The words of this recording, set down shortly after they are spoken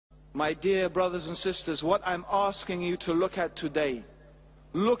My dear brothers and sisters, what I'm asking you to look at today,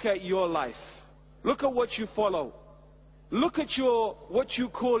 look at your life. Look at what you follow. Look at what you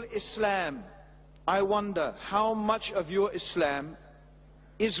call Islam. I wonder how much of your Islam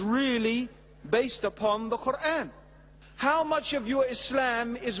is really based upon the Quran. How much of your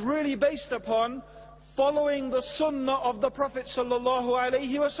Islam is really based upon following the Sunnah of the Prophet sallallahu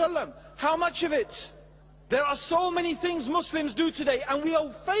alaihi wasallam? How much of it? There are so many things Muslims do today, and we are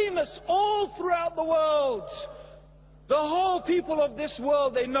famous all throughout the world. The whole people of this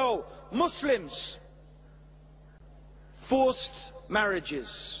world, they know Muslims. Forced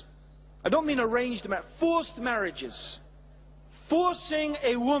marriages. I don't mean arranged marriage, forced marriages. Forcing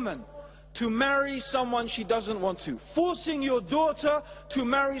a woman to marry someone she doesn't want to. Forcing your daughter to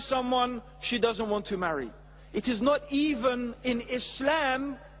marry someone she doesn't want to marry. It is not even in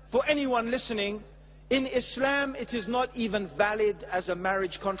Islam, for anyone listening, in Islam it is not even valid as a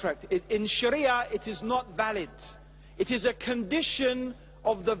marriage contract. In Sharia it is not valid. It is a condition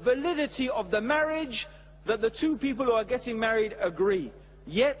of the validity of the marriage that the two people who are getting married agree.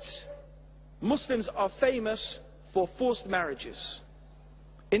 Yet, Muslims are famous for forced marriages.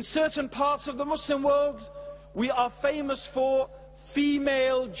 In certain parts of the Muslim world, we are famous for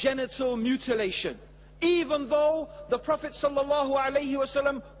female genital mutilation. Even though the Prophet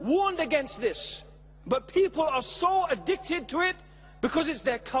ﷺ warned against this. But people are so addicted to it because it's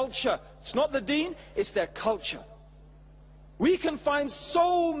their culture. It's not the deen, it's their culture. We can find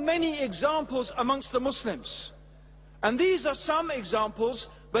so many examples amongst the Muslims. And these are some examples,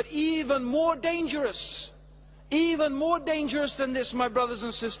 but even more dangerous than this, my brothers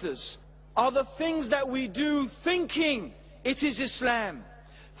and sisters, are the things that we do thinking it is Islam,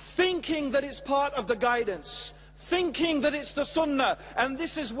 thinking that it's part of the guidance, thinking that it's the Sunnah. And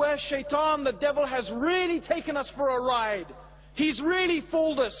this is where Shaitan, the devil, has really taken us for a ride. He's really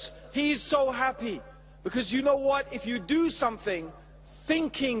fooled us. He's so happy. Because you know what? If you do something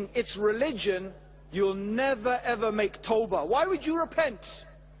thinking it's religion, you'll never ever make tawbah. Why would you repent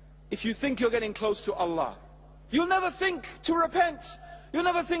if you think you're getting close to Allah? You'll never think to repent. You'll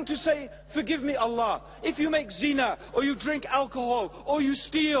never think to say, forgive me Allah. If you make zina, or you drink alcohol, or you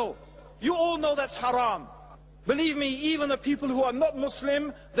steal, you all know that's haram. Believe me, even the people who are not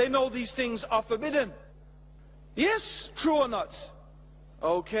Muslim, they know these things are forbidden. Yes, true or not?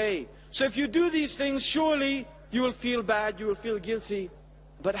 Okay. So if you do these things, surely you will feel bad, you will feel guilty.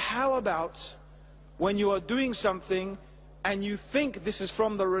 But how about when you are doing something and you think this is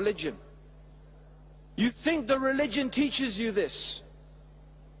from the religion? You think the religion teaches you this.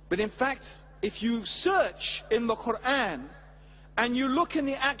 But in fact, if you search in the Quran and you look in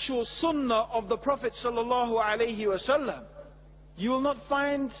the actual Sunnah of the Prophet sallallahu alaihi wasallam, you will not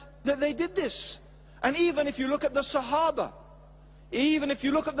find that they did this. And even if you look at the Sahaba,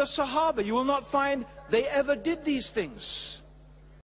 you will not find they ever did these things.